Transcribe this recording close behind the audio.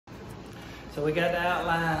So we got the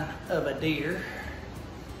outline of a deer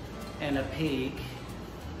and a pig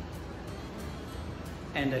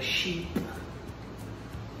and a sheep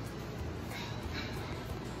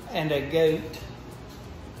and a goat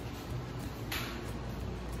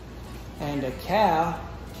and a cow,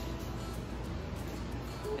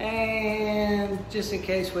 and just in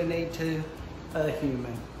case we need to, a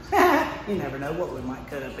human. You never know what we might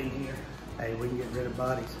cut up in here. Hey, we can get rid of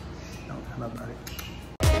bodies. Don't come about it.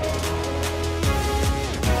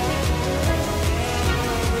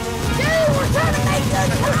 Dude, we're trying to make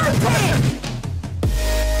good content!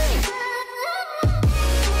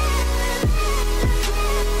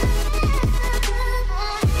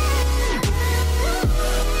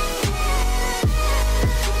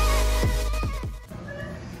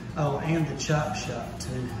 Oh, and the chop shop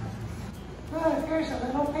too. Look, there's a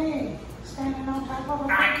little pig standing on top of a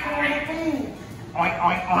big pig. Oink,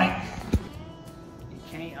 oink, oink. You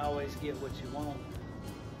can't always get what you want,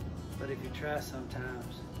 but if you try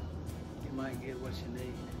sometimes, you might get what you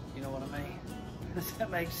need. You know what I mean? Does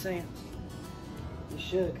that make sense? You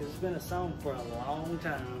should, because it's been a song for a long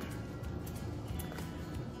time.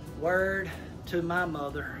 Word to my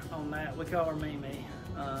mother on that. We call her Mimi.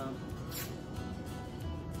 I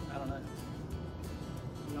don't know.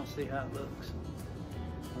 We're gonna see how it looks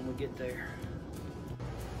when we get there.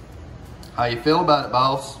 How you feel about it,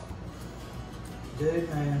 boss? Dude,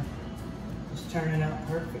 man, it's turning out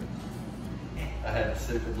perfect. I had a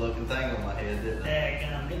stupid looking thing on my head, didn't I?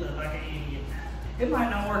 Daggum, it looked like an idiot. It might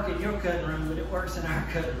not work in your cutting room, but it works in our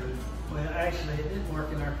cutting room. Well, actually, it didn't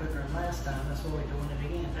work in our cutting room last time. That's why we're doing it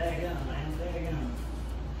again. Daggum, man, daggum.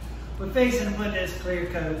 We're fixing to put this clear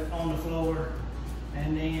coat on the floor,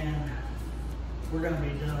 and then we're gonna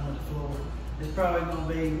be done with the floor. It's probably gonna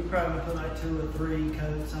be, we're probably gonna put like 2 or 3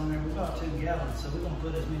 coats on there. We've got 2 gallons, so we're gonna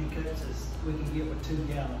put as many coats as we can get with 2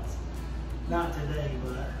 gallons. Not today,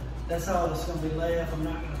 but that's all that's gonna be left. I'm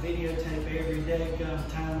not gonna videotape every day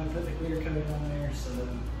time we put the clear coat on there, so.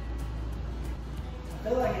 I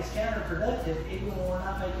feel like it's counterproductive even when we're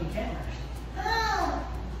not making cameras. Ah!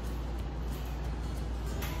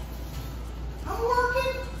 I'm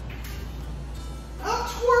working. I'm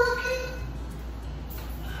twerking.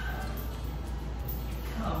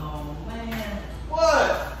 Come on, man.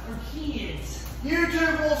 What? For kids.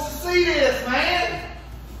 YouTube wants to see this, man.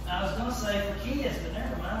 I was gonna say for kids, but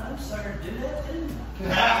never mind. I'm sorry to do that too.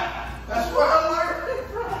 That's where I learned it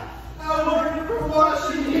from. I learned it from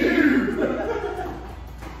watching you.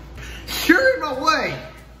 You're in my way.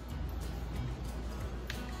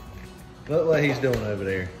 Look what he's doing over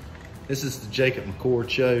there. This is the Jacob McCord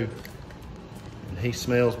show. And he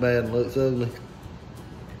smells bad and looks ugly.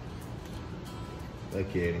 Look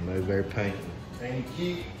at him over there painting. Ain't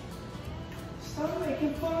he cute? Stop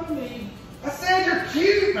making fun of me. I said you're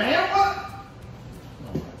cute, man. What?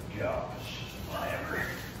 Oh my gosh. Whatever.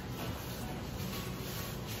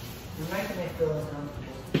 You're making me feel uncomfortable.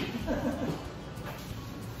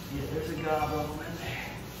 Yeah, there's a gob of them in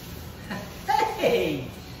there. Hey!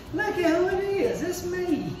 Look at who it is. It's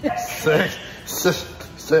me.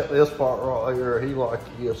 Set this part right here. He like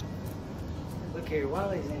this. Look here,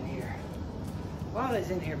 Wally's in here. Wally's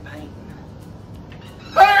in here painting.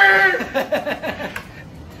 Burn! That's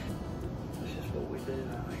just what we do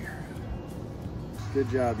out here. Good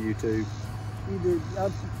job, YouTube.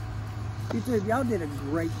 Y'all did a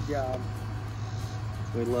great job.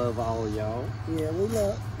 We love all of y'all. Yeah, we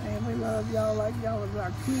love y'all like y'all are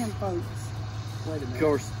our kin folks. Wait a minute. Of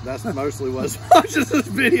course, that's mostly what's watching this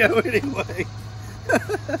video anyway.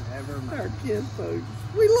 Never mind. Our kin folks.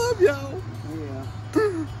 We love y'all.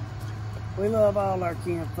 Yeah. We love all our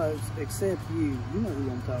kin folks except you. You know who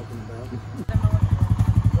I'm talking about.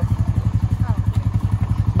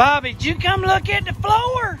 Bobby, did you come look at the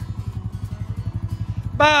floor?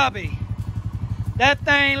 Bobby, that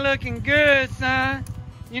thing looking good, son.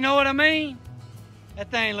 You know what I mean? That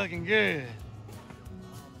thing looking good.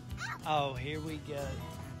 Oh, here we go.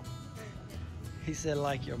 He said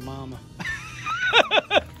like your mama.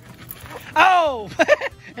 Oh,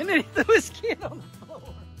 and then he threw his kid on the floor.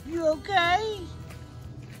 You okay?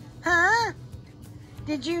 Huh?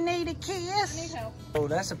 Did you need a kiss? I need help. Oh,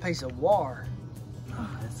 that's a piece of wire. Oh,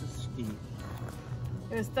 that's a steep.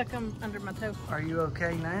 It was stuck under my toe. Are you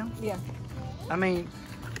okay now? Yeah. I mean,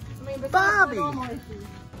 Besides Bobby! my normal issues.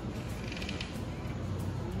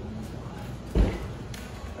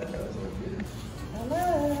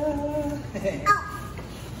 hello.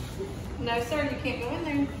 No, sir, you can't go in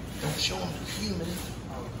there. Don't show him the human.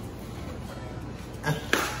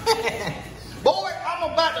 Boy,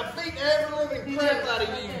 I'm about to beat every living crap out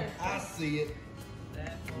of you. I see it.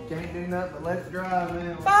 You can't do nothing but let it dry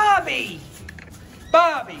now. Bobby!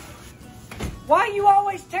 Bobby, why you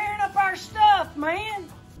always tearing up our stuff, man?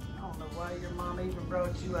 I don't know why your mom even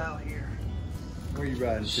brought you out here. Where you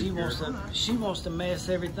riding? She wants to mess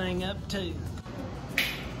everything up too.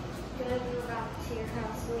 Gonna go back to your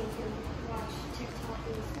house so we can watch TikTok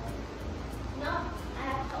and stuff. No, I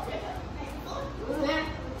have to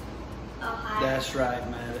Oh, hi. That's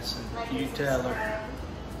right, Madison. You tell her.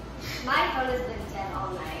 My phone has been dead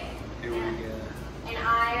all night. Here we go. And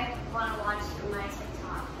I want to watch my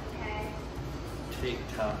TikTok, okay?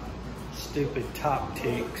 TikTok. Stupid top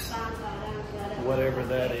ticks. Whatever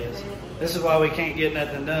that is. This is why we can't get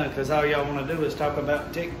nothing done, because all y'all want to do is talk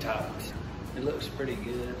about TikToks. It looks pretty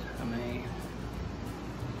good. I mean,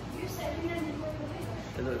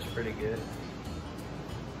 it looks pretty good.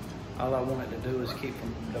 All I want it to do is keep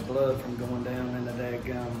the blood from going down in the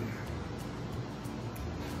daggum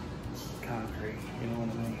concrete. You know what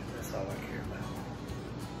I mean? That's all I care about.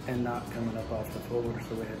 And not coming up off the floor,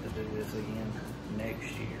 so we have to do this again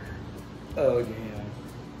next year. Oh yeah.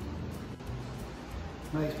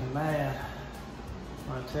 Makes me mad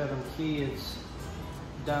when I tell them kids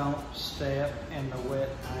don't step in the wet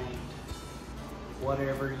paint,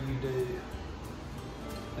 whatever you do.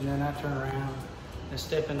 And then I turn around and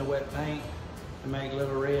step in the wet paint and make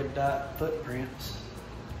little red dot footprints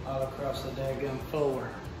all across the daggum floor.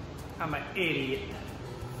 I'm an idiot.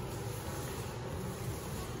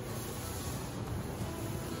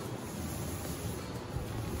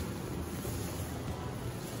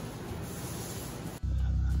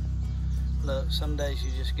 Look, some days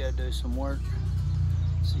you just go do some work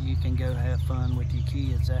so you can go have fun with your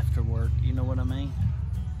kids after work. You know what I mean?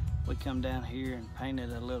 We come down here and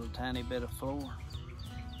painted a little tiny bit of floor.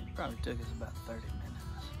 It probably took us about 30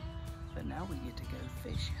 minutes. But now we get to go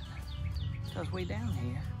fishing because we down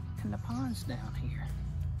here and the pond's down here.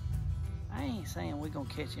 I ain't saying we're gonna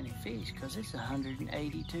catch any fish because it's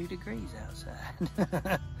 182 degrees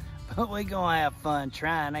outside. But we gonna have fun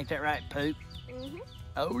trying, ain't that right, Poop? Mm-hmm.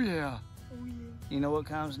 Oh yeah. Oh, yeah. You know what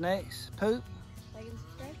comes next, Poop? Like and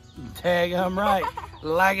subscribe? Tag them right.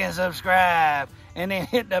 Like and subscribe. And then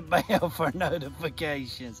hit the bell for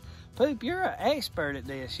notifications. Poop, you're an expert at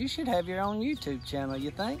this. You should have your own YouTube channel,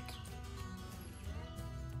 you think?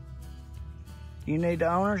 You need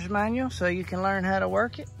the owner's manual so you can learn how to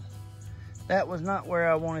work it? That was not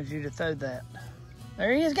where I wanted you to throw that.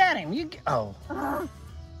 There he is, got him. Oh.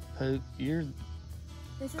 Poop, you're...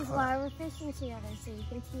 This is why we're fishing together, so you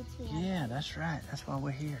can teach me. Yeah, that's right. That's why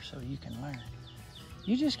we're here, so you can learn.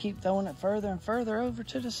 You just keep throwing it further and further over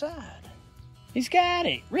to the side. He's got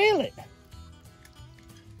it. Reel it.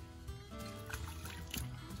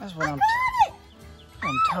 That's what I'm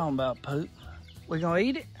talking about, Poop. We gonna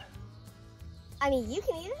eat it? I mean, you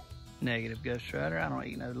can eat it. Negative, Ghost Rider. I don't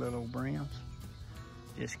eat no little brims.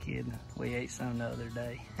 Just kidding. We ate some the other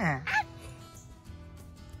day.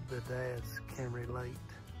 The dads can relate.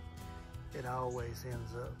 It always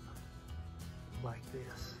ends up like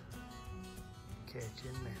this.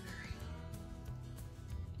 Catching minnows.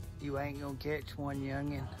 You ain't gonna catch one,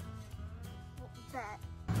 youngin'. That.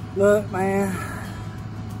 Look, man.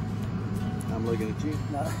 I'm looking at you.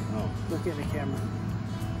 No, Oh. look at the camera.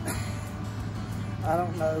 I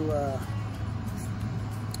don't know,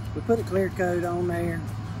 we put a clear coat on there.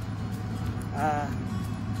 I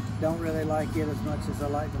don't really like it as much as I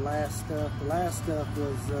like the last stuff. The last stuff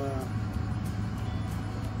was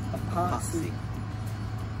epoxy,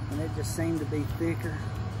 and it just seemed to be thicker,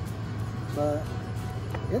 but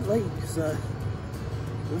it leaks, so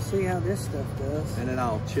we'll see how this stuff does. And it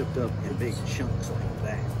all chipped up in big chunks like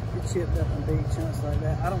that. It chipped up in big chunks like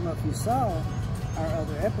that. I don't know if you saw our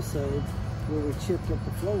other episode where we chipped up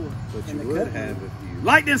the floor. But in you the would cut have room. if you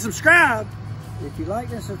liked and subscribed. If you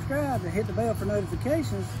liked and subscribed and hit the bell for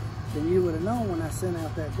notifications, then you would have known when I sent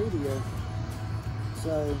out that video.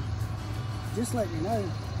 So just let me know.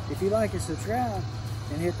 If you like and subscribe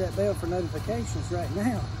and hit that bell for notifications right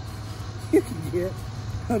now, you can get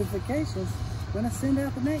notifications when I send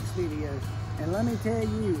out the next video. And let me tell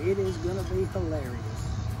you, it is gonna be hilarious.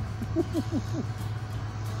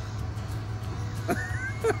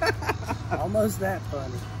 Almost that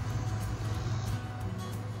funny.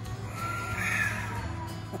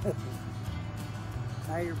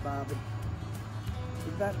 I hear Bobby.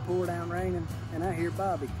 It's about to pour down raining, and I hear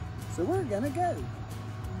Bobby. So we're gonna go.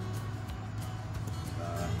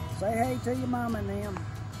 Say hey to your mama and them.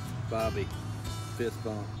 Bobby, fist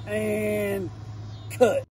bump. And cut.